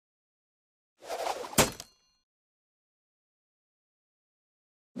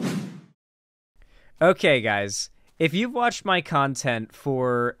Okay, guys. If you've watched my content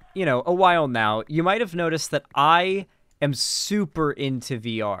for, a while now, you might have noticed that I am super into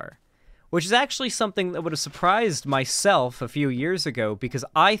VR, which is actually something that would have surprised myself a few years ago because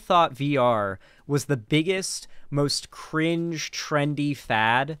I thought VR was the biggest, most cringe, trendy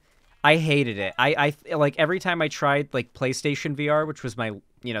fad. I hated it. I like every time I tried like PlayStation VR, which was my,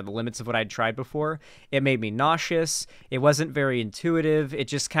 the limits of what I'd tried before, it made me nauseous. It wasn't very intuitive. It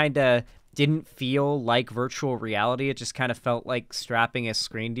just kind of didn't feel like virtual reality. It just kind of felt like strapping a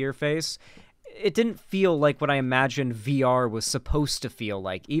screen to your face. It didn't feel like what I imagined VR was supposed to feel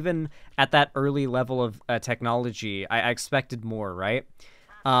like. Even at that early level of technology, I expected more, right?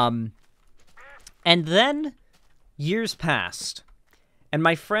 Um, and then years passed. And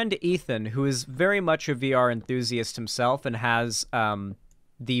my friend Ethan, who is very much a VR enthusiast himself and has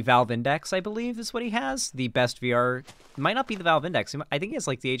the Valve Index, I believe is what he has. The best VR. It might not be the Valve Index. I think he has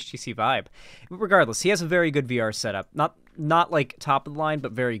like the HTC Vive. Regardless, he has a very good VR setup. Not like top of the line,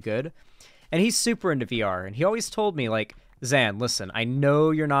 but very good. And he's super into VR. And he always told me like, Zan, listen, I know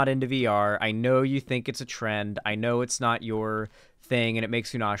you're not into VR. I know you think it's a trend. I know it's not your thing and it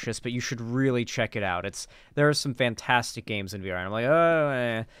makes you nauseous, but you should really check it out. There are some fantastic games in VR. And I'm like,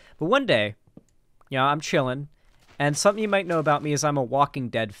 oh, But one day, I'm chilling, and something you might know about me is I'm a Walking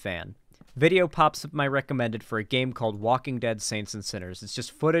Dead fan. Video pops up my recommended for a game called Walking Dead Saints and Sinners. It's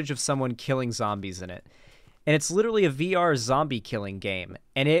just footage of someone killing zombies in it. And it's literally a VR zombie killing game,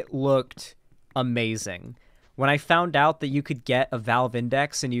 and it looked amazing. When I found out that you could get a Valve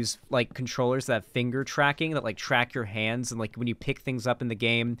Index and use like controllers that have finger tracking that like track your hands, and like when you pick things up in the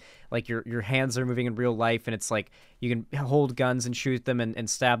game, like your hands are moving in real life, and it's like you can hold guns and shoot them and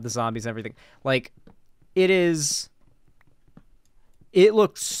stab the zombies and everything. Like it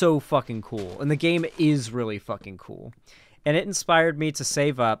looked so fucking cool, and the game is really fucking cool. And it inspired me to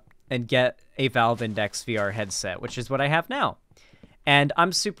save up and get a Valve Index VR headset, which is what I have now. And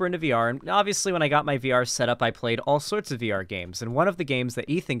I'm super into VR, and obviously when I got my VR set up, I played all sorts of VR games, and one of the games that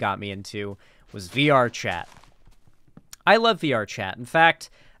Ethan got me into was VR Chat. I love VR Chat. In fact,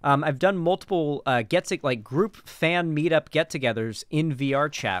 I've done multiple group fan meetup get-togethers in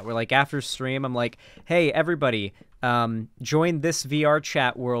VR Chat, where like after stream, I'm like, hey, everybody, join this VR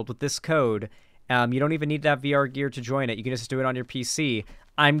Chat world with this code. You don't even need to have VR gear to join it. You can just do it on your PC.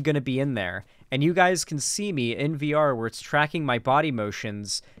 I'm going to be in there. And you guys can see me in VR where it's tracking my body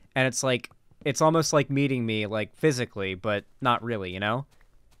motions, and it's almost like meeting me like physically, but not really, And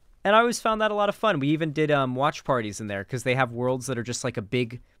I always found that a lot of fun. We even did watch parties in there because they have worlds that are just like a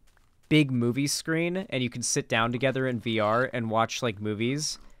big movie screen, and you can sit down together in VR and watch like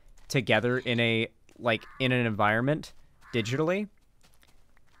movies together in an environment digitally.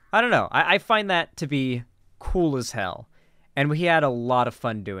 I don't know. I find that to be cool as hell. And we had a lot of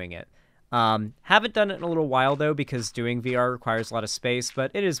fun doing it. Haven't done it in a little while, though, because doing VR requires a lot of space,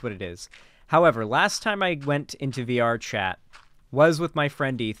 but it is what it is. However, last time I went into VR Chat was with my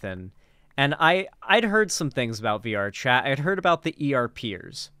friend Ethan, and I'd heard some things about VR Chat. I'd heard about the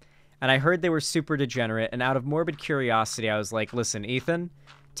ERPers, and I heard they were super degenerate, and out of morbid curiosity, I was like, listen, Ethan,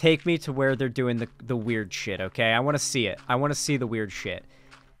 take me to where they're doing the weird shit, okay? I want to see it. I want to see the weird shit.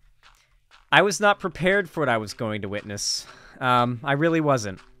 I was not prepared for what I was going to witness. I really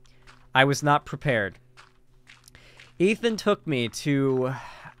wasn't. I was not prepared. Ethan took me to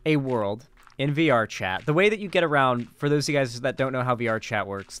a world in VR Chat. The way that you get around, for those of you guys that don't know how VR Chat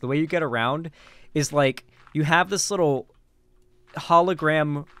works, the way you get around is like you have this little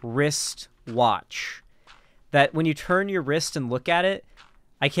hologram wrist watch that when you turn your wrist and look at it,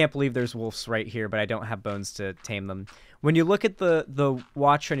 I can't believe there's wolves right here, but I don't have bones to tame them. When you look at the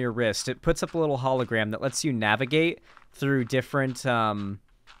watch on your wrist, it puts up a little hologram that lets you navigate through different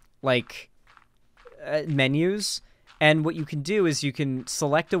menus. And what you can do is you can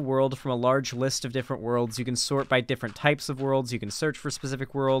select a world from a large list of different worlds. You can sort by different types of worlds. You can search for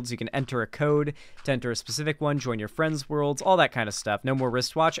specific worlds. You can enter a code to enter a specific one, join your friends' worlds, all that kind of stuff. No more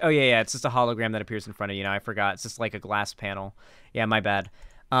wristwatch. Oh, yeah, it's just a hologram that appears in front of you. I forgot. It's just like a glass panel. Yeah, my bad.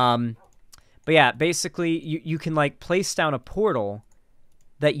 But yeah, basically, you can like place down a portal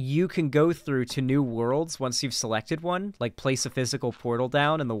that you can go through to new worlds once you've selected one. Like place a physical portal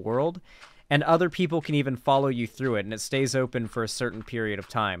down in the world. And other people can even follow you through it, and it stays open for a certain period of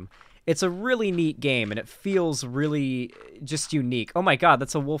time. It's a really neat game, and it feels really just unique. Oh my god,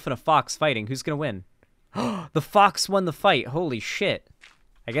 that's a wolf and a fox fighting. Who's gonna win? The fox won the fight. Holy shit.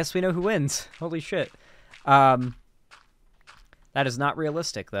 I guess we know who wins. Holy shit. That is not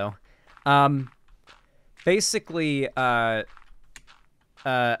realistic, though. Basically, fuck,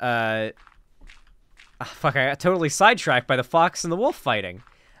 I got totally sidetracked by the fox and the wolf fighting.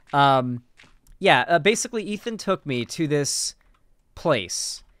 yeah, basically Ethan took me to this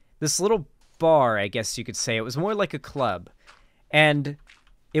place, this little bar, I guess you could say. It was more like a club, and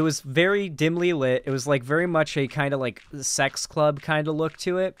it was very dimly lit. It was like very much a kind of like sex club kind of look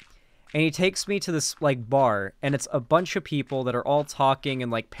to it. And he takes me to this like bar, and it's a bunch of people that are all talking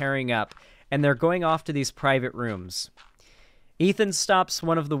and like pairing up, and they're going off to these private rooms. Ethan stops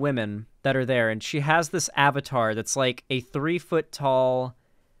one of the women that are there, and she has this avatar that's like a 3-foot tall,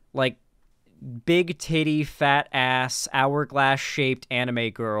 like big titty, fat ass, hourglass shaped anime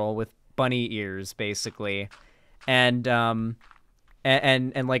girl with bunny ears, basically, and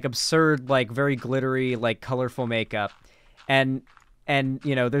like absurd, like very glittery, like colorful makeup, and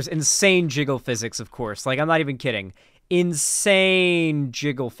you know, there's insane jiggle physics, of course. Like, I'm not even kidding, insane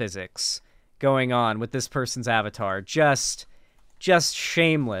jiggle physics going on with this person's avatar, just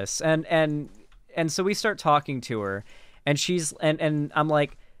shameless, and so we start talking to her, and she's and I'm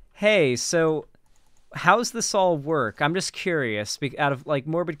like, hey, so how's this all work? I'm just curious, out of like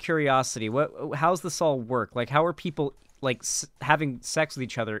morbid curiosity. How's this all work? Like, how are people like having sex with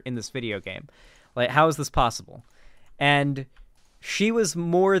each other in this video game? Like, how is this possible? And she was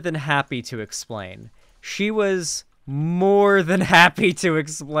more than happy to explain. She was more than happy to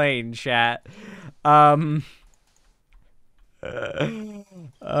explain, chat. Oh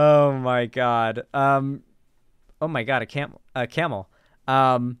my god. Oh my god, a camel.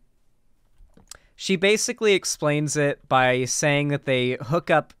 She basically explains it by saying that they hook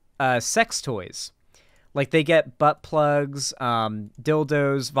up sex toys. Like, they get butt plugs,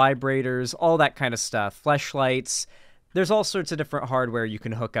 dildos, vibrators, all that kind of stuff, fleshlights. There's all sorts of different hardware you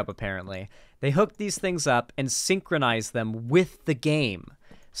can hook up, apparently. They hook these things up and synchronize them with the game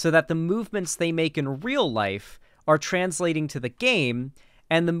so that the movements they make in real life are translating to the game,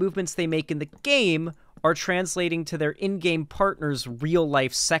 and the movements they make in the game are translating to their in-game partner's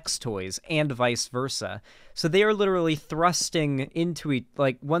real-life sex toys, and vice versa. So they are literally thrusting into each,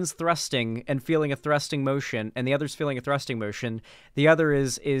 like, one's thrusting and feeling a thrusting motion, and the other's feeling a thrusting motion. The other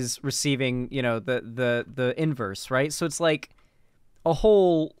is receiving, you know, the inverse, right? So it's like a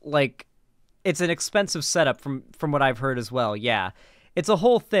whole, like, it's an expensive setup from what I've heard as well. Yeah, it's a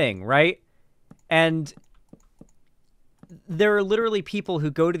whole thing, right? And there are literally people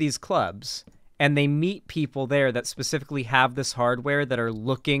who go to these clubs, and they meet people there that specifically have this hardware that are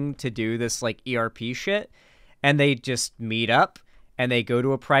looking to do this, like, ERP shit. And they just meet up, and they go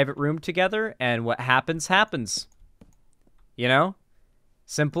to a private room together, and what happens, happens. You know?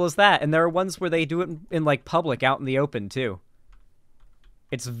 Simple as that. And there are ones where they do it in like, public, out in the open, too.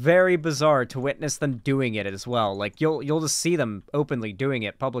 It's very bizarre to witness them doing it as well. Like, you'll just see them openly doing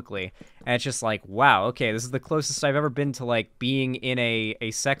it publicly. And it's just like, wow, okay, this is the closest I've ever been to, like, being in a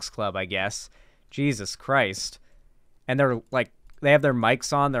sex club, I guess. Jesus Christ. And they're like, they have their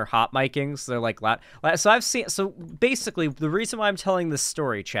mics on, they're hot micing, so they're like loud. So basically, the reason why I'm telling this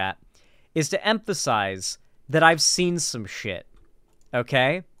story, chat, is to emphasize that I've seen some shit.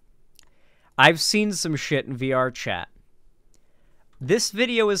 Okay? I've seen some shit in VR chat. This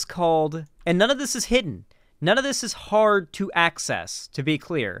video is called, and none of this is hidden. None of this is hard to access, to be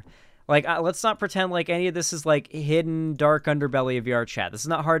clear. Like, let's not pretend like any of this is, like, hidden, dark underbelly of VR chat. This is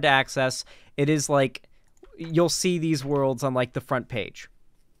not hard to access. It is, like, you'll see these worlds on, like, the front page.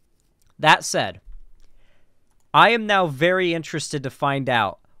 That said, I am now very interested to find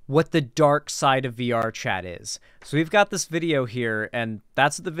out what the dark side of VR chat is. So we've got this video here, and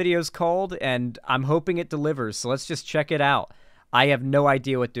that's what the video's called, and I'm hoping it delivers, so let's just check it out. I have no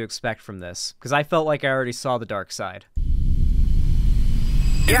idea what to expect from this, because I felt like I already saw the dark side.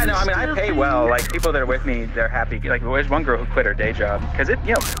 Yeah, no, I mean, I pay well. Like, people that are with me, they're happy. Like, there's one girl who quit her day job because it,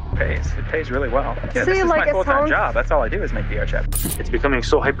 you know, pays. It pays really well. Yeah, this is my full-time job. That's all I do is make VR chat. It's becoming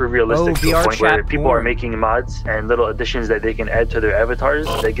so hyper-realistic to the point where people are making mods and little additions that they can add to their avatars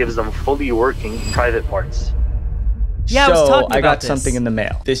that gives them fully working private parts. Yeah, so I got something in the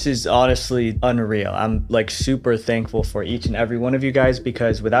mail. This is honestly unreal. I'm like super thankful for each and every one of you guys,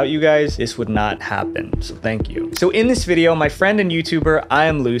 because without you guys, this would not happen. So thank you. So in this video, my friend and YouTuber, I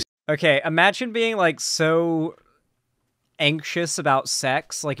Am Loose. Okay, imagine being like so anxious about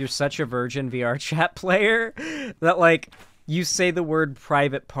sex, like you're such a virgin VR chat player, that like you say the word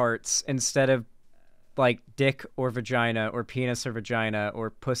private parts instead of like dick or vagina or penis or vagina or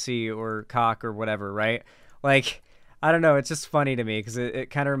pussy or cock or whatever, right? Like, I don't know, it's just funny to me because it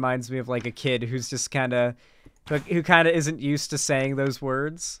kind of reminds me of like a kid who's just kind of, who kind of isn't used to saying those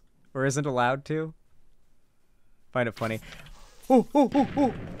words or isn't allowed to. Find it funny.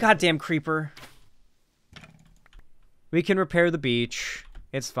 Oh, goddamn creeper. We can repair the beach.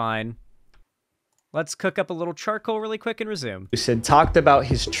 It's fine. Let's cook up a little charcoal really quick and resume. Sid talked about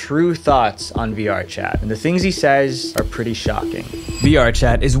his true thoughts on VR chat, and the things he says are pretty shocking. VR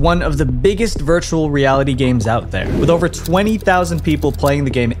chat is one of the biggest virtual reality games out there. With over 20,000 people playing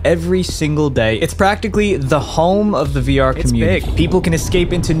the game every single day, it's practically the home of the VR community. Big. People can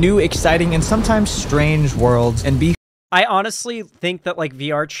escape into new, exciting, and sometimes strange worlds and be... I honestly think that like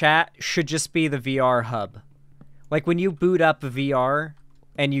VR chat should just be the VR hub. Like when you boot up a VR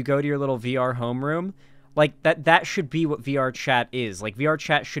and you go to your little VR homeroom, like that should be what VR chat is. Like VR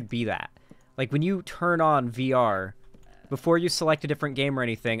chat should be that. Like when you turn on VR, before you select a different game or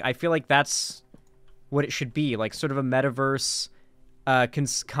anything, I feel like that's what it should be. Like sort of a metaverse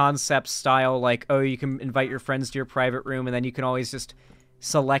concept style, like, oh, you can invite your friends to your private room and then you can always just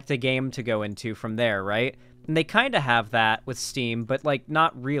select a game to go into from there, right? And they kind of have that with Steam, but, like,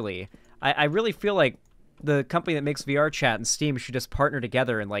 not really. I really feel like the company that makes VR chat and Steam should just partner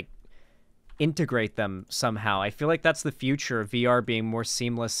together and, like, integrate them somehow. I feel like that's the future of VR being more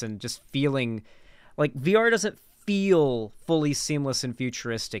seamless and just feeling... Like, VR doesn't feel fully seamless and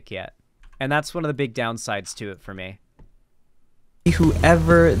futuristic yet. And that's one of the big downsides to it for me.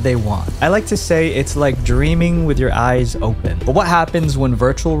 Whoever they want. I like to say it's like dreaming with your eyes open. But what happens when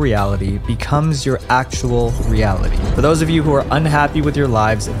virtual reality becomes your actual reality? For those of you who are unhappy with your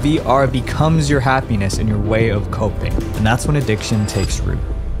lives, VR becomes your happiness and your way of coping. And that's when addiction takes root.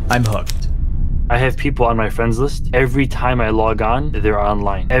 I'm hooked. I have people on my friends list. Every time I log on, they're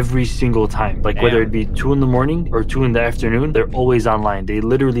online. Every single time. Like whether it be 2 in the morning or 2 in the afternoon, they're always online. They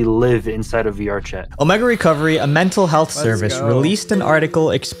literally live inside of VR chat. Omega Recovery, a mental health service, released an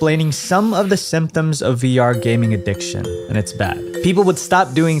article explaining some of the symptoms of VR gaming addiction, and it's bad. People would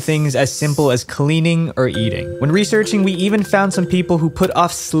stop doing things as simple as cleaning or eating. When researching, we even found some people who put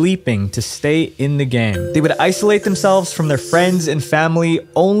off sleeping to stay in the game. They would isolate themselves from their friends and family,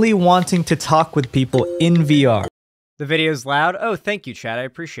 only wanting to talk with people in VR. The video's loud? Oh, thank you, chat. I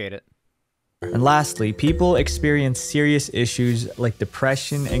appreciate it. And lastly, people experience serious issues like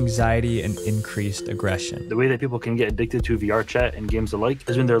depression, anxiety, and increased aggression. The way that people can get addicted to VR chat and games alike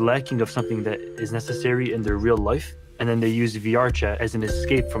is when they're lacking of something that is necessary in their real life, and then they use VR chat as an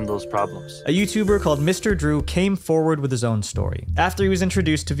escape from those problems. A YouTuber called Mr. Drew came forward with his own story. After he was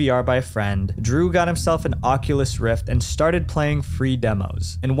introduced to VR by a friend, Drew got himself an Oculus Rift and started playing free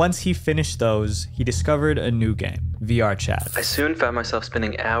demos. And once he finished those, he discovered a new game, VR chat. I soon found myself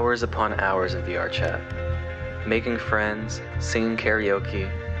spending hours upon hours in VR chat, making friends, singing karaoke,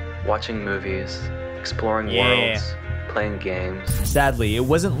 watching movies, exploring worlds, playing games. Sadly, it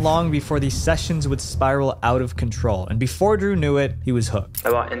wasn't long before these sessions would spiral out of control, and before Drew knew it, he was hooked. I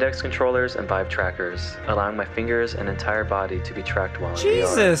bought index controllers and Vive trackers, allowing my fingers and entire body to be tracked while in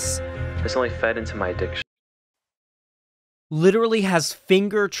Jesus! VR. This only fed into my addiction. Literally has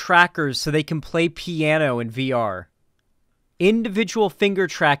finger trackers so they can play piano in VR. Individual finger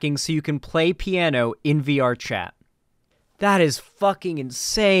tracking so you can play piano in VR chat. That is fucking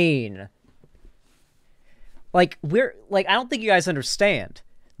insane. Like, I don't think you guys understand.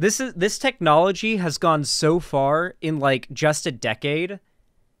 This technology has gone so far in, like, just a decade.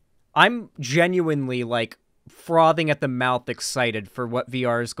 I'm genuinely, like, frothing at the mouth excited for what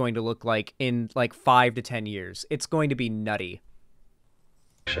VR is going to look like in, like, 5 to 10 years. It's going to be nutty.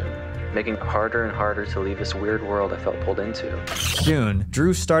 Making it harder and harder to leave this weird world I felt pulled into. Soon,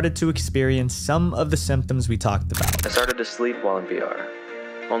 Drew started to experience some of the symptoms we talked about. I started to sleep while in VR,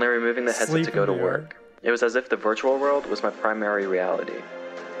 only removing the headset to go to work. It was as if the virtual world was my primary reality.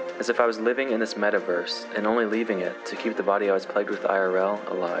 As if I was living in this metaverse and only leaving it to keep the body I was plagued with IRL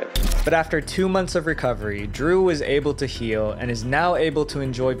alive. But after 2 months of recovery, Drew was able to heal and is now able to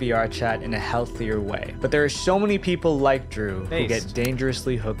enjoy VR chat in a healthier way. But there are so many people like Drew who get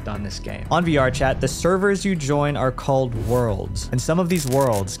dangerously hooked on this game. On VR chat, the servers you join are called worlds, and some of these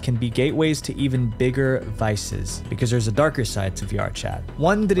worlds can be gateways to even bigger vices, because there's a darker side to VR chat.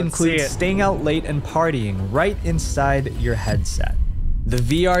 One that includes staying out late and partying right inside your headset. The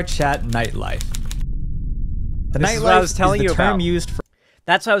VR chat nightlife. The nightlife is the term used for...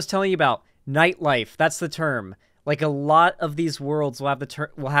 That's what I was telling you about. Nightlife. That's the term. Like, a lot of these worlds will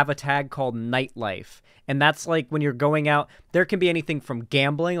have a tag called nightlife. And that's like when you're going out, there can be anything from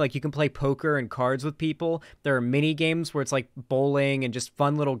gambling, like you can play poker and cards with people. There are mini games where it's like bowling and just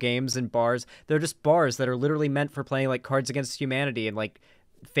fun little games in bars. They're just bars that are literally meant for playing like Cards Against Humanity and like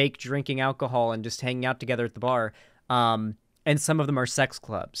fake drinking alcohol and just hanging out together at the bar. And some of them are sex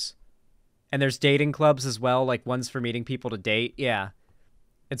clubs. And there's dating clubs as well, like ones for meeting people to date. Yeah.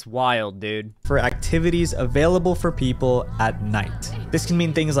 It's wild, dude. For activities available for people at night. This can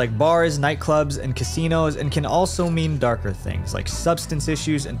mean things like bars, nightclubs, and casinos, and can also mean darker things like substance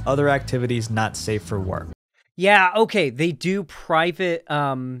issues and other activities not safe for work. Yeah, okay, they do private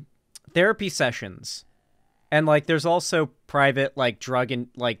therapy sessions. And like there's also private like drug and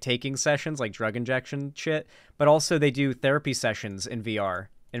like taking sessions, like drug injection shit, but also they do therapy sessions in VR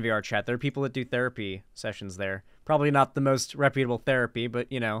chat. There are people that do therapy sessions there. Probably not the most reputable therapy,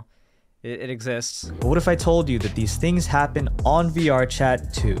 but you know, it exists. But what if I told you that these things happen on VR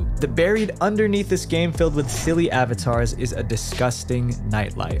chat too? That buried underneath this game filled with silly avatars is a disgusting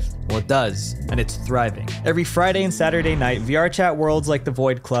nightlife. Well, it does, and it's thriving. Every Friday and Saturday night, VR chat worlds like the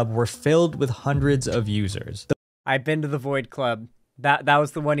Void Club were filled with hundreds of users. I've been to the Void Club. That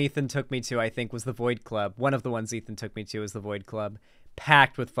was the one Ethan took me to, I think, was the Void Club. One of the ones Ethan took me to was the Void Club.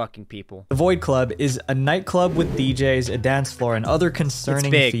 Packed with fucking people. The Void Club is a nightclub with DJs, a dance floor, and other concerning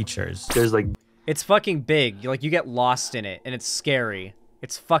features. There's like... It's fucking big. Like, you get lost in it, and it's scary.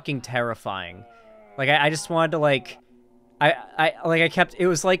 It's fucking terrifying. Like, I just wanted to, like... It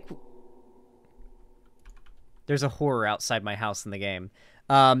was like... There's a horror outside my house in the game.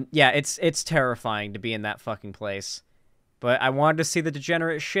 Yeah, it's terrifying to be in that fucking place. But I wanted to see the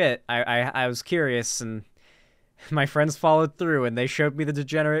degenerate shit. I was curious, and... my friends followed through and they showed me the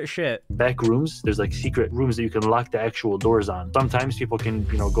degenerate shit. Back rooms, there's like secret rooms that you can lock the actual doors on. Sometimes people can,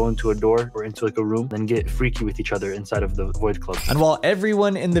 you know, go into a door or into like a room and get freaky with each other inside of the Void Club. And while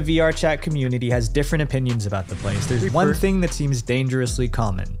everyone in the VR chat community has different opinions about the place, there's one thing that seems dangerously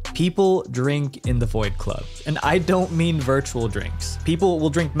common. People drink in the Void Club. And I don't mean virtual drinks. People will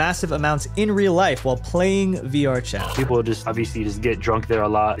drink massive amounts in real life while playing VR chat. People just obviously just get drunk there a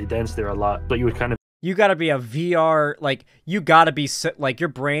lot, they dance there a lot, but you would kind of... You gotta be a VR, like, you gotta be, like, your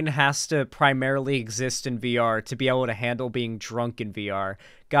brain has to primarily exist in VR to be able to handle being drunk in VR.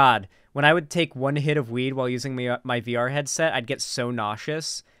 God, when I would take one hit of weed while using my VR headset, I'd get so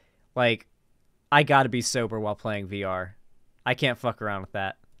nauseous. Like, I gotta be sober while playing VR. I can't fuck around with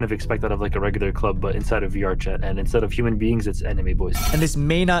that. Of expect out of like a regular club, but inside of VR chat, and instead of human beings, it's anime boys. And this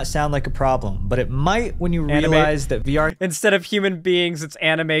may not sound like a problem, but it might when you realize that VR... Instead of human beings, it's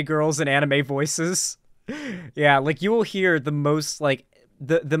anime girls and anime voices. Yeah, like you will hear the most, like,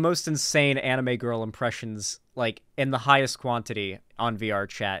 the most insane anime girl impressions, like, in the highest quantity on VR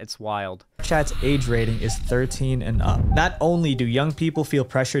chat. It's wild. Chat's age rating is 13 and up. Not only do young people feel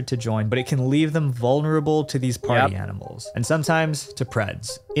pressured to join, but it can leave them vulnerable to these party animals, and sometimes to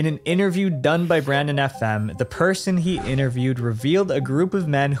preds. In an interview done by Brandon FM, the person he interviewed revealed a group of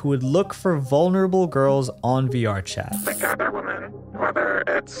men who would look for vulnerable girls on VR chat. They gather women, whether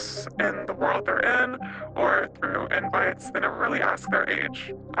it's in the world they're in or through invites. They don't really ask their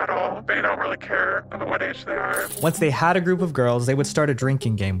age at all. They don't really care about what age they are. Once they had a group of girls, they would start a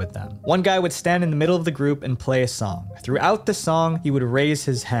drinking game with them. One guy would stand in the middle of the group and play a song. Throughout the song, he would raise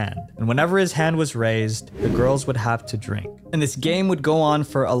his hand. And whenever his hand was raised, the girls would have to drink. And this game would go on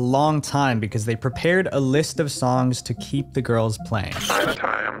for a long time because they prepared a list of songs to keep the girls playing. By the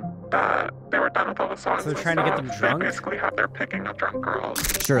time that they were done with all the songs, so they're trying to get them drunk? They basically have their picking of drunk girls.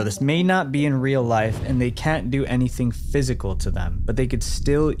 Sure, this may not be in real life and they can't do anything physical to them, but they could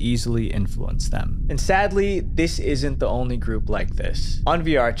still easily influence them. And sadly, this isn't the only group like this. On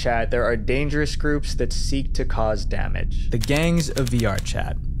VR chat, there are dangerous groups that seek to cause damage. The gangs of VR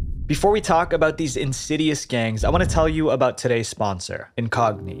chat. Before we talk about these insidious gangs, I want to tell you about today's sponsor,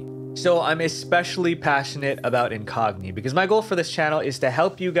 Incogni. So I'm especially passionate about Incogni because my goal for this channel is to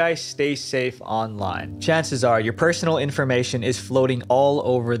help you guys stay safe online. Chances are your personal information is floating all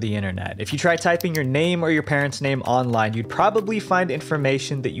over the internet. If you try typing your name or your parents' name online, you'd probably find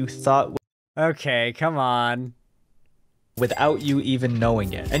information that you thought... Okay, come on. ...without you even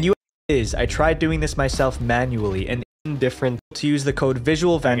knowing it. And I tried doing this myself manually and indifferent. To use the code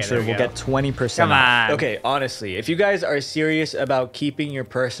VisualVenture will get 20% off. Okay, honestly, if you guys are serious about keeping your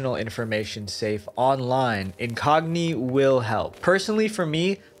personal information safe online, Incogni will help. Personally, for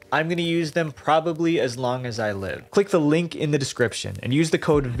me, I'm going to use them probably as long as I live. Click the link in the description and use the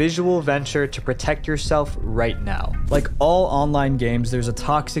code VisualVenture to protect yourself right now. Like all online games, there's a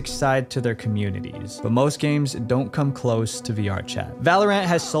toxic side to their communities, but most games don't come close to VR chat. Valorant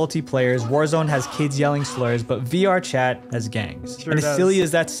has salty players, Warzone has kids yelling slurs, but VR chat has gangs. Sure and as silly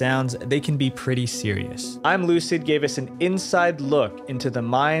as that sounds, they can be pretty serious. I'm Lucid gave us an inside look into the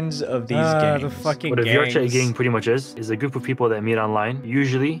minds of these gangs. The fucking what a gangs. VR chat gang pretty much is a group of people that meet online.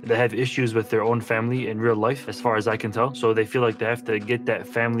 Usually They have issues with their own family in real life, as far as I can tell. So they feel like they have to get that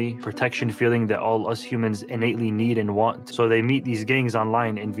family protection feeling that all us humans innately need and want. So they meet these gangs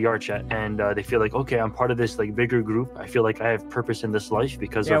online in VR chat, and they feel like, okay, I'm part of this like bigger group. I feel like I have purpose in this life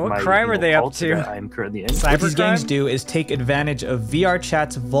because of what my crime are they up cult to? that I'm currently in. What these gangs do is take advantage of VR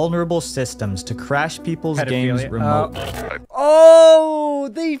chat's vulnerable systems to crash people's games remotely. Oh,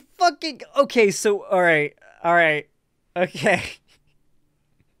 they fucking... Okay, so, alright, okay.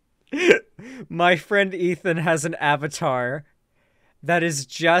 My friend Ethan has an avatar that is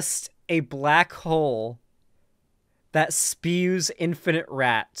just a black hole that spews infinite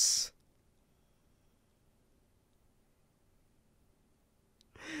rats.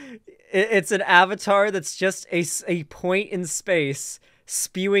 It's an avatar that's just a point in space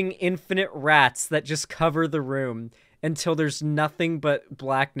spewing infinite rats that just cover the room until there's nothing but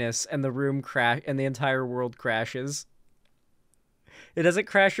blackness and the room and the entire world crashes. It doesn't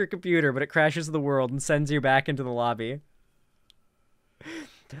crash your computer, but it crashes the world and sends you back into the lobby.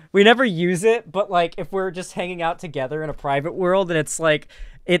 We never use it, but like if we're just hanging out together in a private world and it's like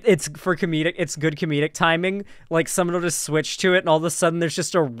it's for comedic, it's good comedic timing, like someone will just switch to it and all of a sudden there's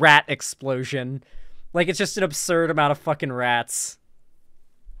just a rat explosion. Like it's just an absurd amount of fucking rats.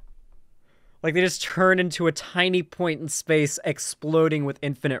 Like they just turn into a tiny point in space exploding with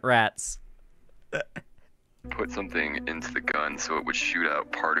infinite rats. Put something into the gun so it would shoot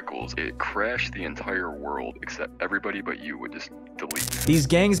out particles. It crashed the entire world, except everybody but you would just delete. These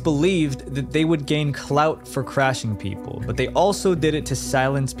gangs believed that they would gain clout for crashing people, but they also did it to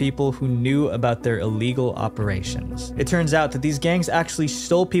silence people who knew about their illegal operations. It turns out that these gangs actually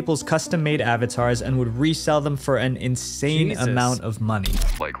stole people's custom-made avatars and would resell them for an insane amount of money.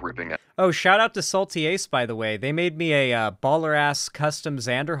 Like ripping out. Oh, shout out to Salty Ace, by the way. They made me a baller-ass custom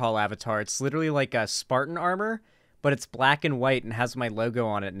Xanderhal avatar. It's literally like a Spartan armor, but it's black and white and has my logo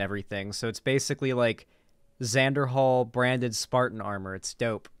on it and everything. So it's basically like Xanderhal branded Spartan armor. It's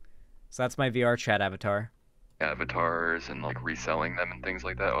dope. So that's my VR chat avatar. Avatars and like reselling them and things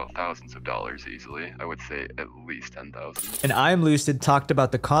like that. Oh, thousands of dollars easily. I would say at least 10,000. And I Am Lucid talked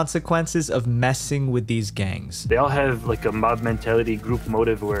about the consequences of messing with these gangs. They all have like a mob mentality, group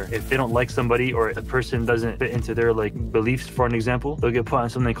motive, where if they don't like somebody or a person doesn't fit into their like beliefs, for an example, they'll get put on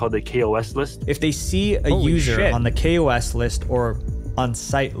something called the KOS list. If they see a user on the KOS list or on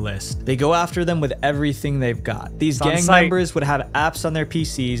site list, they go after them with everything they've got. These gang members would have apps on their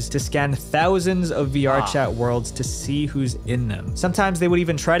PCs to scan thousands of VR chat worlds to see who's in them. Sometimes they would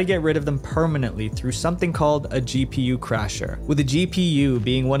even try to get rid of them permanently through something called a GPU crasher. With a GPU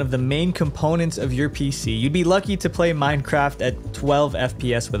being one of the main components of your PC, you'd be lucky to play Minecraft at 12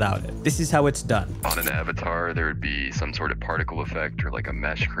 FPS without it. This is how it's done. On an avatar, there would be some sort of particle effect or like a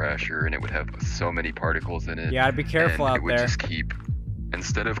mesh crasher, and it would have so many particles in it. Yeah, I'd be careful out there. It would just keep...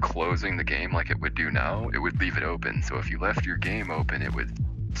 Instead of closing the game like it would do now, it would leave it open. So if you left your game open, it would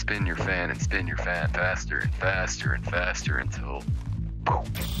spin your fan and spin your fan faster and faster and faster until...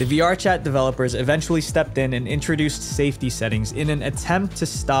 The VR chat developers eventually stepped in and introduced safety settings in an attempt to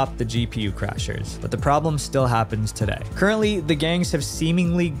stop the GPU crashers, but the problem still happens today. Currently, the gangs have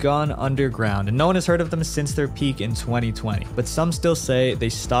seemingly gone underground, and no one has heard of them since their peak in 2020, but some still say they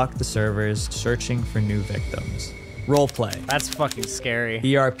stalk the servers searching for new victims. Roleplay. That's fucking scary.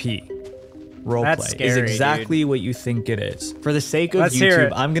 ERP. Roleplay is exactly what you think it is. For the sake of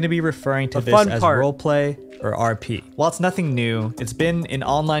YouTube, I'm going to be referring to this as roleplay or RP. While it's nothing new, it's been in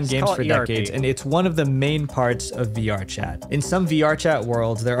online games for decades, and it's one of the main parts of VR chat. In some VR chat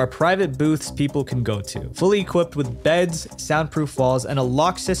worlds, there are private booths people can go to, fully equipped with beds, soundproof walls, and a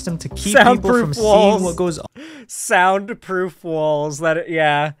lock system to keep people from seeing what goes on. Soundproof walls.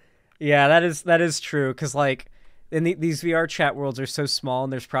 Yeah, that is true. Because like, and these VR chat worlds are so small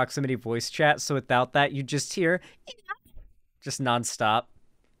and there's proximity voice chat, so without that, you just hear just nonstop,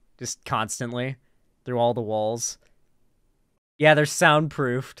 just constantly through all the walls. Yeah, they're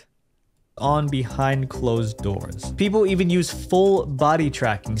soundproofed. On behind closed doors. People even use full body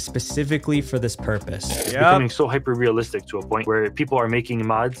tracking specifically for this purpose. It's becoming so hyper realistic to a point where people are making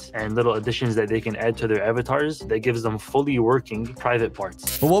mods and little additions that they can add to their avatars that gives them fully working private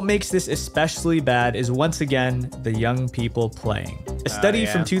parts. But what makes this especially bad is once again the young people playing. A study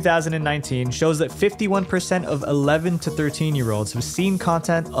from 2019 shows that 51% of 11 to 13-year-olds have seen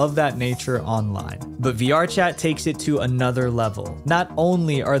content of that nature online. But VR chat takes it to another level. Not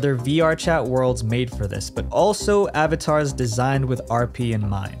only are there VR chat worlds made for this, but also avatars designed with RP in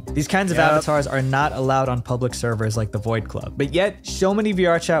mind. These kinds of avatars are not allowed on public servers like the Void Club, but yet so many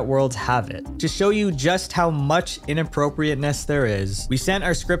VR chat worlds have it. To show you just how much inappropriateness there is, we sent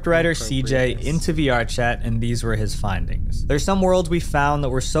our scriptwriter CJ into VR chat, and these were his findings. There's some worlds we found that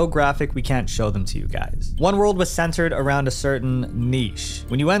were so graphic we can't show them to you guys. One world was centered around a certain niche.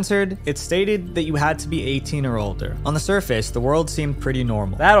 When you entered, it stated that you had to be 18 or older. On the surface, the world seemed pretty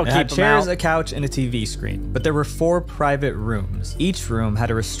normal. That'll It had keep 'em chairs, out. a couch, and a TV screen. But there were 4 private rooms. Each room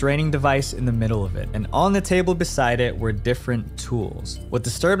had a restraining device in the middle of it, and on the table beside it were different tools. What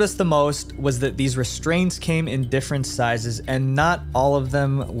disturbed us the most was that these restraints came in different sizes, and not all of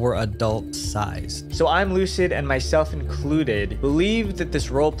them were adult sized. So I'm lucid, and myself included, believe that this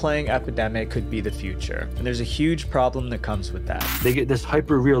role-playing epidemic could be the future. And there's a huge problem that comes with that. They get this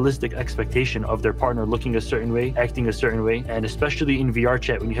hyper-realistic expectation of their partner looking a certain way, acting a certain way, and especially in VR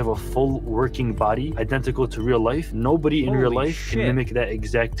chat, when you have a full working body identical to real life, nobody in real Holy life shit. can mimic that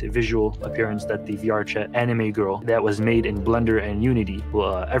exact visual appearance that the VR chat anime girl that was made in Blender and Unity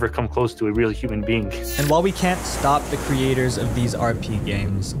will ever come close to a real human being. And while we can't stop the creators of these RP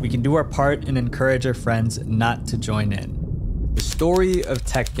games, we can do our part and encourage our friends not to join in. The story of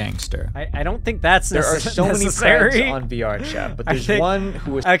Tech Gangster. I don't think that's There are so many necessary. friends on VR chat, but I there's think- one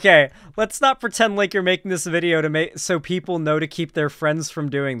who was Okay, let's not pretend like you're making this video to make so people know to keep their friends from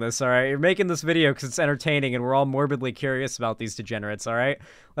doing this, all right? You're making this video because it's entertaining and we're all morbidly curious about these degenerates, all right?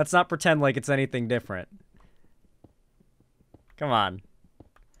 Let's not pretend like it's anything different. Come on.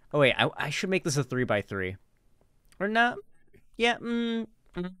 Oh, wait, I should make this a 3x3. Or not? Yeah,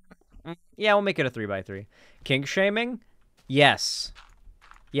 yeah, we'll make it a 3x3. Kink shaming? Yes.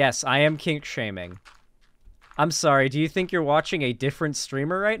 Yes, I am kink shaming. I'm sorry, do you think you're watching a different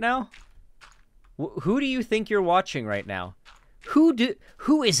streamer right now? Who do you think you're watching right now?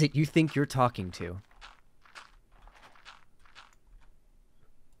 Who is it you think you're talking to?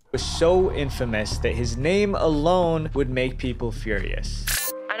 so infamous that his name alone would make people furious.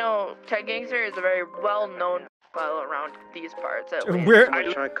 I know Tech Gangster is a very well-known fellow around these parts. At least. I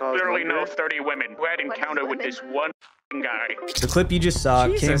literally know 30 women who had encounter with this one guy. The clip you just saw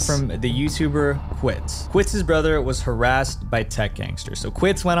came Jesus. from the YouTuber Quits. Quits' brother was harassed by Tech Gangster, so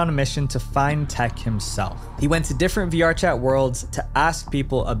Quits went on a mission to find Tech himself. He went to different VR chat worlds to ask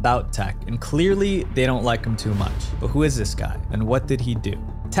people about Tech, and clearly they don't like him too much. But who is this guy, and what did he do?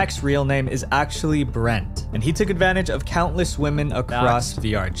 Tech's real name is actually Brent, and he took advantage of countless women across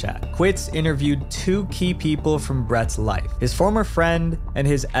VR chat. Quits interviewed 2 key people from Brett's life, his former friend and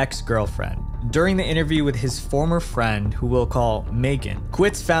his ex-girlfriend. During the interview with his former friend, who we'll call Megan,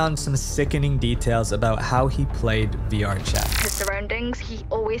 Quits found some sickening details about how he played VR chat. His surroundings, he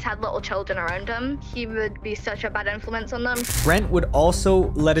always had little children around him. He would be such a bad influence on them. Brent would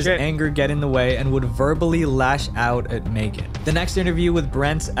also let his anger get in the way and would verbally lash out at Megan. The next interview with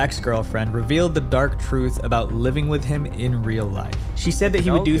Brent's ex-girlfriend revealed the dark truth about living with him in real life. She said that he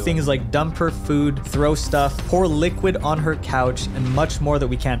would do things like dump her food, throw stuff, pour liquid on her couch, and much more that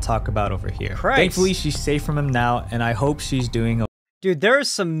we can't talk about over here. Christ. Thankfully, she's safe from him now, and I hope she's doing okay. Dude, there are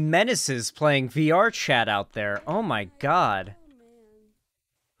some menaces playing VR chat out there. Oh my god.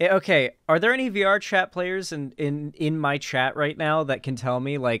 Okay, are there any VR chat players in my chat right now that can tell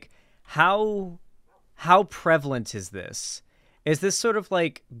me, like, how prevalent is this? Is this sort of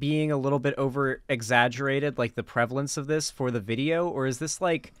like being a little bit over exaggerated, like the prevalence of this for the video, or is this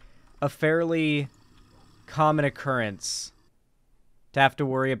like a fairly common occurrence to have to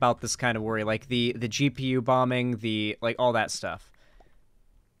worry about this kind of worry, like the GPU bombing, the like all that stuff?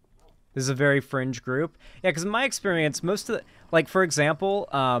 This is a very fringe group. Yeah, because in my experience, most of the, like, for example,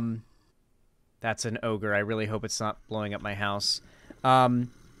 that's an ogre. I really hope it's not blowing up my house.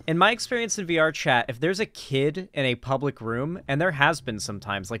 In my experience in VR chat, if there's a kid in a public room, and there has been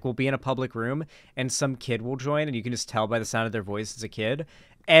sometimes, like, we'll be in a public room, and some kid will join, and you can just tell by the sound of their voice it's a kid,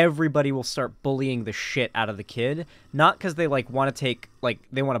 everybody will start bullying the shit out of the kid. Not because they, like, want to take, like,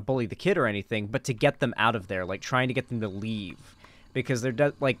 they want to bully the kid or anything, but to get them out of there, like, trying to get them to leave. Because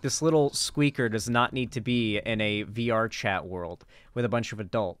they're, like, this little squeaker does not need to be in a VR chat world with a bunch of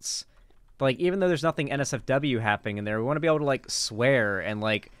adults. But, like, even though there's nothing NSFW happening in there, we want to be able to, like, swear and,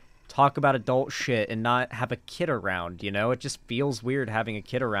 like, talk about adult shit and not have a kid around, you know? It just feels weird having a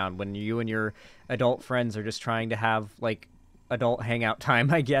kid around when you and your adult friends are just trying to have, like, adult hangout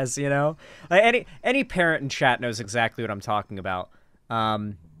time, I guess, you know? Like, any parent in chat knows exactly what I'm talking about.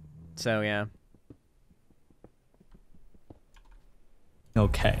 So, yeah.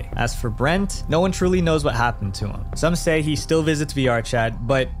 Okay. As for Brent, no one truly knows what happened to him. Some say he still visits VR chat,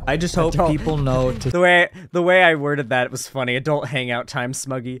 but I just hope people know to... The way I worded that, it was funny. Adult hangout time,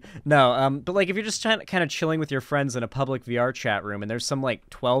 Smuggy. No, but like if you're just kind of chilling with your friends in a public VR chat room and there's some like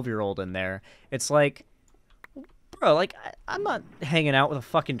 12-year-old in there, it's like, bro, like I'm not hanging out with a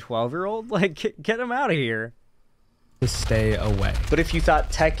fucking 12-year-old. Like get him out of here. to stay away. But if you thought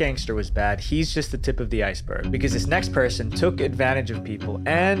Tech Gangster was bad, he's just the tip of the iceberg, because this next person took advantage of people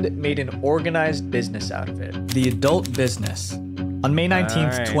and made an organized business out of it. The adult business. On May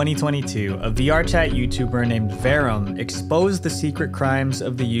 19th, 2022, a VR chat YouTuber named Verum exposed the secret crimes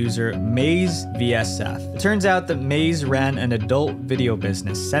of the user Maze VSF. It turns out that Maze ran an adult video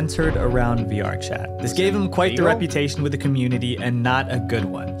business centered around VR chat. This gave him quite the reputation with the community, and not a good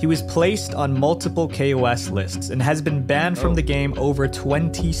one. He was placed on multiple KOS lists and has been banned from the game over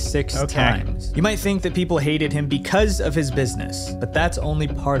 26 times. You might think that people hated him because of his business, but that's only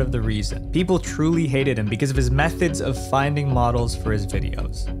part of the reason. People truly hated him because of his methods of finding models for his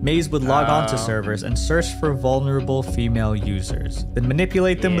videos. Maze would log on to servers and search for vulnerable female users, then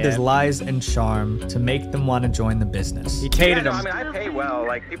manipulate them with his lies and charm to make them want to join the business. He hated no, him. I mean, I pay well.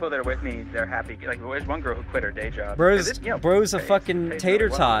 Like, people that are with me, they're happy. Like, there's one girl who quit her day job. Bro's a fucking tater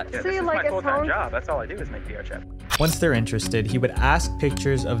tot. Yeah, this is my full-time job. That's all I do is make VR chat. Once they're interested, he would ask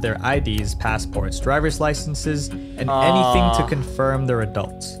pictures of their IDs, passports, driver's licenses, and anything to confirm they're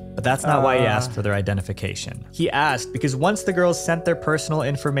adults. But that's not why he asked for their identification. He asked because once the girls sent their personal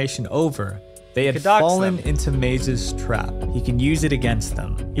information over, they had fallen into Maze's trap. He can use it against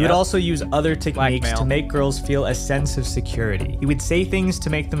them. He would also use other techniques to make girls feel a sense of security. He would say things to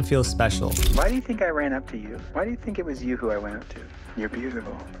make them feel special. Why do you think I ran up to you? Why do you think it was you who I went up to? You're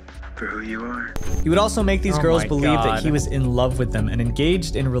beautiful for who you are. He would also make these girls believe that he was in love with them and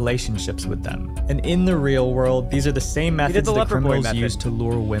engaged in relationships with them. And in the real world, these are the same methods that criminals use to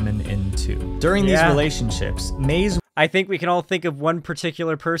lure women into. During these relationships, Maze, I think we can all think of one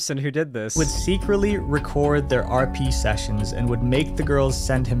particular person who did this, would secretly record their RP sessions and would make the girls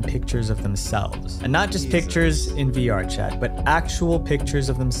send him pictures of themselves. And not just pictures in VR chat, but actual pictures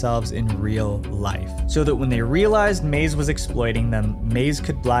of themselves in real life. So that when they realized Maze was exploiting them, Maze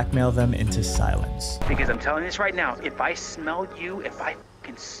could blackmail them into silence. Because I'm telling you this right now, if I smell you, if I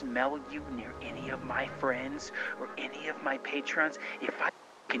can smell you near any of my friends or any of my patrons, if I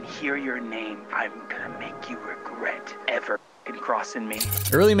can hear your name, I'm gonna make you regret ever crossing me.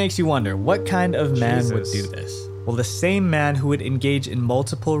 It really makes you wonder, what kind of man would do this? Well, the same man who would engage in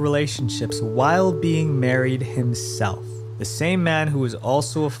multiple relationships while being married himself. The same man who was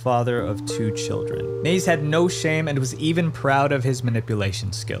also a father of 2 children. Maze had no shame and was even proud of his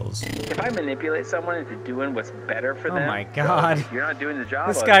manipulation skills. If I manipulate someone into doing what's better for them, oh my god, well, you're not doing the job.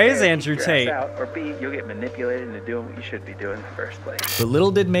 This guy is Andrew Tate. Or B, you'll get manipulated into doing what you should be doing in the first place. But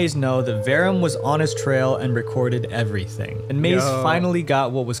little did Maze know that Verum was on his trail and recorded everything. And Maze finally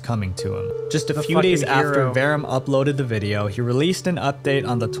got what was coming to him. Just a few days after Verum uploaded the video, he released an update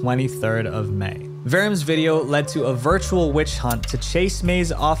on the 23rd of May. Verum's video led to a virtual witch hunt to chase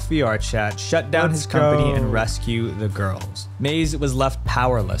Maze off VR chat, shut down his company, and rescue the girls. Maze was left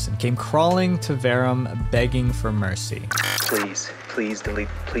powerless and came crawling to Verum, begging for mercy. Please, please delete,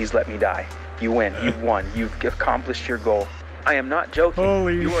 please let me die. You win, you've won, you've accomplished your goal. I am not joking.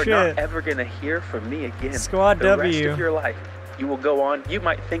 Holy you are shit. not ever gonna hear from me again. Squad the W. rest of your life. You will go on, you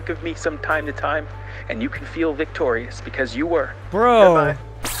might think of me from time to time, and you can feel victorious because you were. Bro. Goodbye.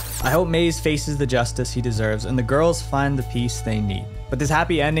 I hope Maze faces the justice he deserves and the girls find the peace they need. But this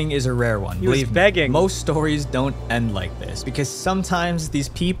happy ending is a rare one. He was begging. Most stories don't end like this because sometimes these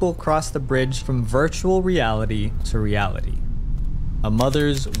people cross the bridge from virtual reality to reality. A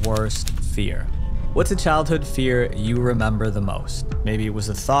mother's worst fear. What's a childhood fear you remember the most? Maybe it was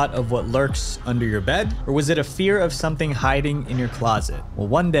a thought of what lurks under your bed, or was it a fear of something hiding in your closet? Well,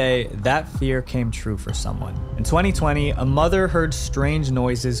 one day, that fear came true for someone. In 2020, a mother heard strange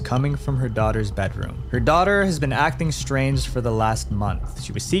noises coming from her daughter's bedroom. Her daughter has been acting strange for the last month.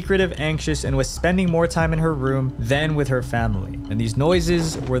 She was secretive, anxious, and was spending more time in her room than with her family. And these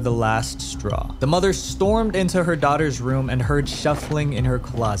noises were the last straw. The mother stormed into her daughter's room and heard shuffling in her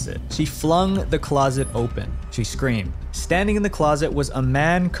closet. She flung the closet open. She screamed. Standing in the closet was a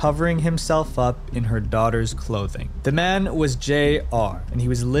man covering himself up in her daughter's clothing. The man was JR, and he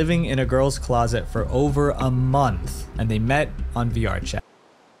was living in a girl's closet for over a month, and they met on VR chat.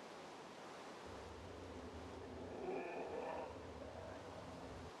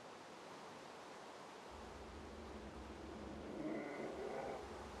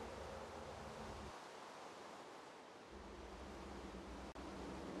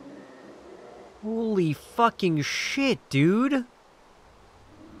 Holy fucking shit, dude.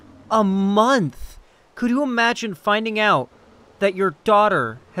 A month. Could you imagine finding out that your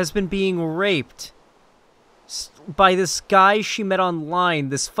daughter has been being raped by this guy she met online,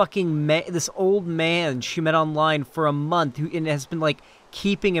 this fucking this old man she met online for a month, who and has been like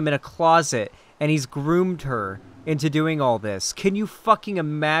keeping him in a closet, and he's groomed her into doing all this? Can you fucking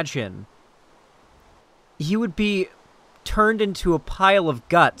imagine? He would be turned into a pile of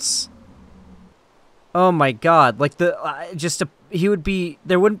guts. Oh my god, like he would be,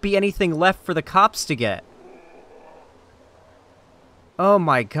 there wouldn't be anything left for the cops to get. Oh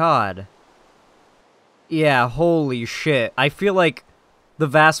my god. Yeah, holy shit. I feel like the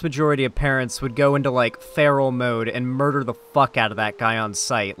vast majority of parents would go into, like, feral mode and murder the fuck out of that guy on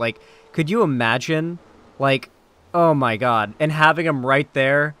sight. Like, could you imagine? Like, oh my god. And having him right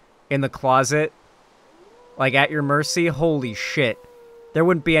there in the closet, like, at your mercy? Holy shit. There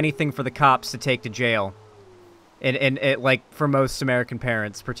wouldn't be anything for the cops to take to jail. And like, for most American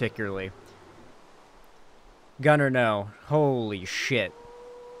parents, particularly. Gun or no. Holy shit.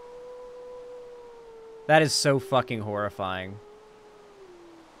 That is so fucking horrifying.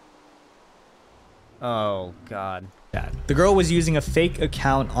 Oh, God. The girl was using a fake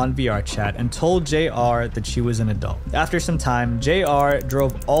account on VRChat and told JR that she was an adult. After some time, JR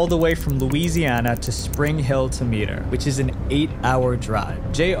drove all the way from Louisiana to Spring Hill to meet her, which is an 8-hour drive.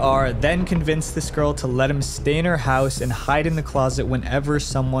 JR then convinced this girl to let him stay in her house and hide in the closet whenever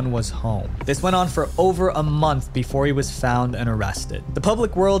someone was home. This went on for over a month before he was found and arrested. The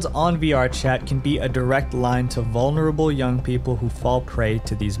public world on VRChat can be a direct line to vulnerable young people who fall prey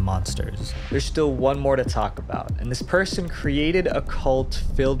to these monsters. There's still one more to talk about, and this person created a cult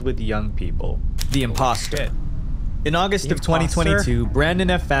filled with young people. The Imposter. In August of 2022, Brandon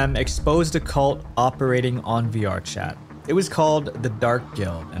FM exposed a cult operating on VRChat. It was called the Dark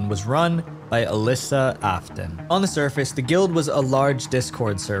Guild and was run by Alyssa Afton. On the surface, the guild was a large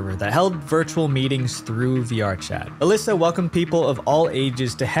Discord server that held virtual meetings through VRChat. Alyssa welcomed people of all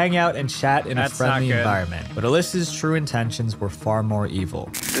ages to hang out and chat in a friendly environment, but Alyssa's true intentions were far more evil.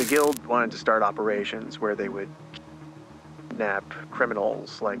 The guild wanted to start operations where they would kidnap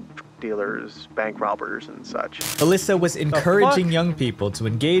criminals like dealers, bank robbers, and such. Alyssa was encouraging young people to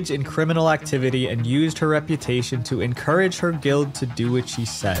engage in criminal activity and used her reputation to encourage her guild to do what she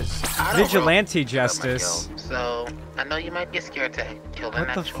says. Vigilante justice. So, I know you might get scared to kill an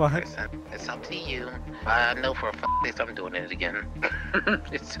actual person. It's up to you. I know for a fact I'm doing it again.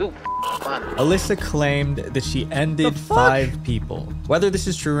 It's too fun. Alyssa claimed that she ended 5 people. Whether this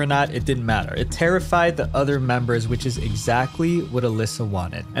is true or not, it didn't matter. It terrified the other members, which is exactly what Alyssa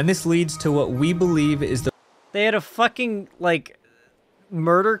wanted. And this leads to what we believe is the— They had a fucking, like,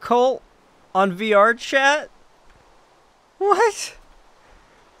 murder cult on VRChat? What?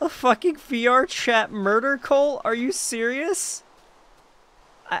 A fucking VRChat murder cult? Are you serious?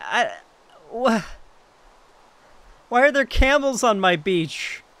 What? Why are there camels on my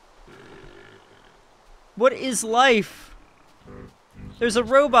beach? What is life? There's a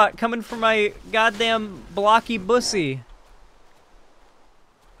robot coming for my goddamn blocky bussy.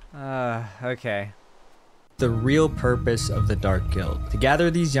 Okay. The real purpose of the Dark Guild, to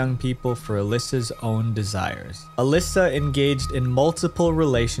gather these young people for Alyssa's own desires. Alyssa engaged in multiple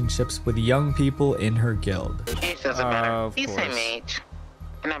relationships with young people in her guild. Age doesn't matter. He's same age.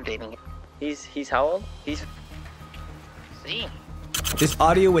 And I'm dating him. He's how old? He's... See? This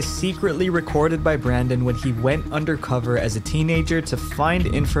audio was secretly recorded by Brandon when he went undercover as a teenager to find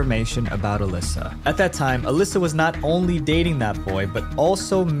information about Alyssa. At that time, Alyssa was not only dating that boy, but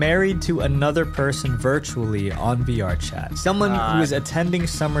also married to another person virtually on VRChat. Someone who was attending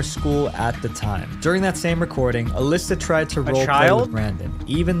summer school at the time. During that same recording, Alyssa tried to roleplay with Brandon,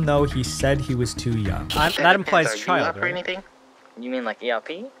 even though he said he was too young. That implies child, right? Anything? You mean like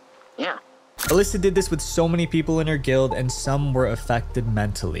ELP? Yeah. Alyssa did this with so many people in her guild, and some were affected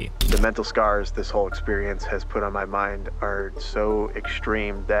mentally. The mental scars this whole experience has put on my mind are so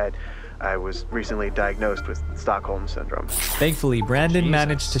extreme that I was recently diagnosed with Stockholm Syndrome. Thankfully, Brandon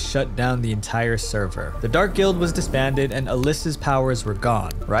managed to shut down the entire server. The Dark Guild was disbanded and Alyssa's powers were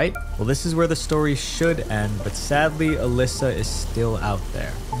gone, right? Well, this is where the story should end, but sadly, Alyssa is still out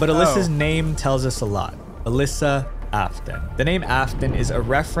there. But Alyssa's name tells us a lot. Alyssa Afton. The name Afton is a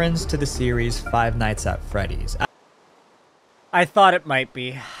reference to the series Five Nights at Freddy's. I thought it might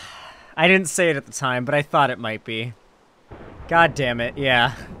be. I didn't say it at the time, but I thought it might be. God damn it,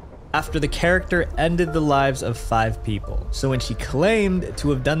 yeah. After the character ended the lives of 5 people. So when she claimed to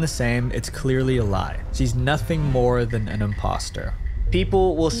have done the same, it's clearly a lie. She's nothing more than an imposter.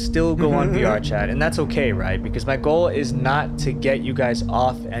 People will still go on VRChat, and that's okay, right? Because my goal is not to get you guys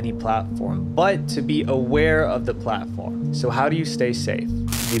off any platform, but to be aware of the platform. So how do you stay safe?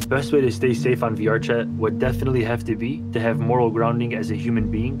 The best way to stay safe on VRChat would definitely have to be to have moral grounding as a human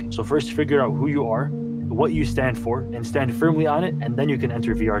being. So first figure out who you are, what you stand for, and stand firmly on it, and then you can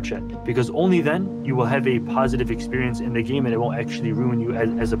enter VRChat. Because only then you will have a positive experience in the game and it won't actually ruin you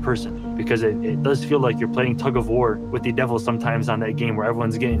as a person. Because it does feel like you're playing tug of war with the devil sometimes on that game where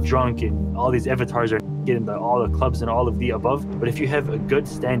everyone's getting drunk and all these avatars are get into all the clubs and all of the above. But if you have a good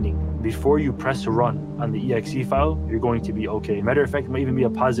standing, before you press run on the exe file, you're going to be okay. Matter of fact, it might even be a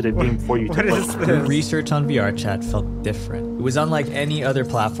positive game for you to play. The research on VRChat felt different. It was unlike any other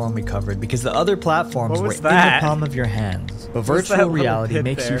platform we covered because the other platforms were in the palm of your hands. But virtual reality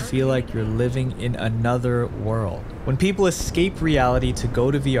makes you feel like you're living in another world. When people escape reality to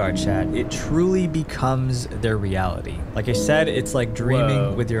go to VRChat, it truly becomes their reality. Like I said, it's like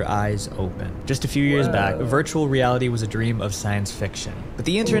dreaming with your eyes open. Just a few years back, virtual reality was a dream of science fiction. But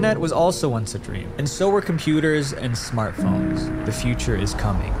the internet was also once a dream, and so were computers and smartphones. The future is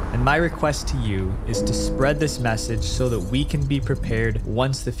coming, and my request to you is to spread this message so that we can be prepared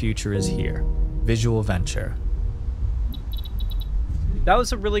once the future is here. Visual Venture. That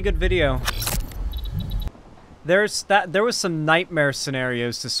was a really good video. There was some nightmare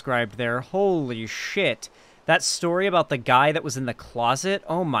scenarios described there. Holy shit. That story about the guy that was in the closet,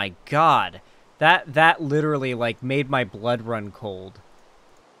 oh my god. That literally like made my blood run cold.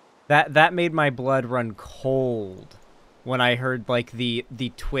 That made my blood run cold when I heard like the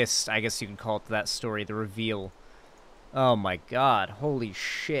twist, I guess you could call it, to that story, the reveal. Oh my god, holy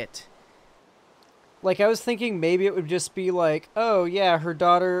shit. Like, I was thinking maybe it would just be like, oh yeah, her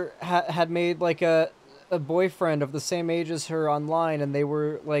daughter had made like a boyfriend of the same age as her online, and they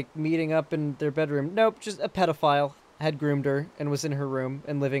were like meeting up in their bedroom. Nope, just a pedophile had groomed her and was in her room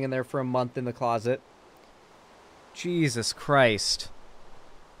and living in there for a month in the closet. Jesus Christ.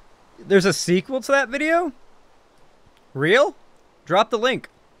 There's a sequel to that video? Real? Drop the link.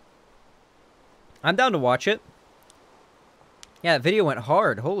 I'm down to watch it. Yeah, that video went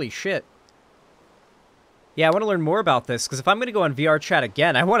hard. Holy shit. Yeah, I want to learn more about this, because if I'm going to go on VRChat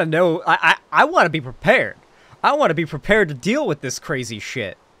again, I want to know... I want to be prepared. I want to be prepared to deal with this crazy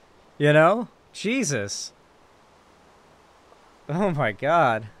shit. You know? Jesus. Oh my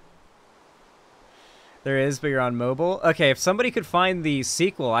god. There is, but you're on mobile? Okay, if somebody could find the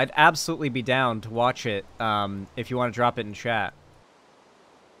sequel, I'd absolutely be down to watch it, if you want to drop it in chat.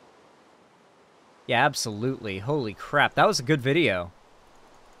 Yeah, absolutely. Holy crap, that was a good video.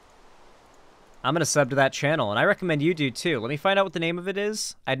 I'm going to sub to that channel, and I recommend you do too. Let me find out what the name of it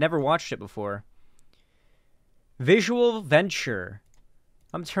is. I'd never watched it before. Visual Venture.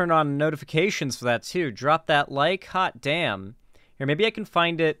 I'm going to turn on notifications for that too. Drop that like. Hot damn. Here, maybe I can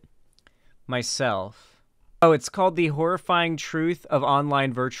find it myself. Oh, it's called The Horrifying Truth of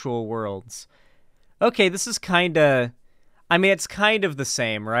Online Virtual Worlds. Okay, this is kind of... I mean, it's kind of the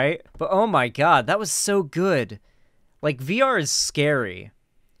same, right? But oh my god, that was so good. Like, VR is scary.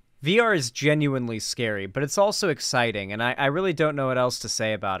 VR is genuinely scary, but it's also exciting, and I really don't know what else to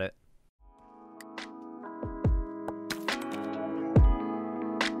say about it.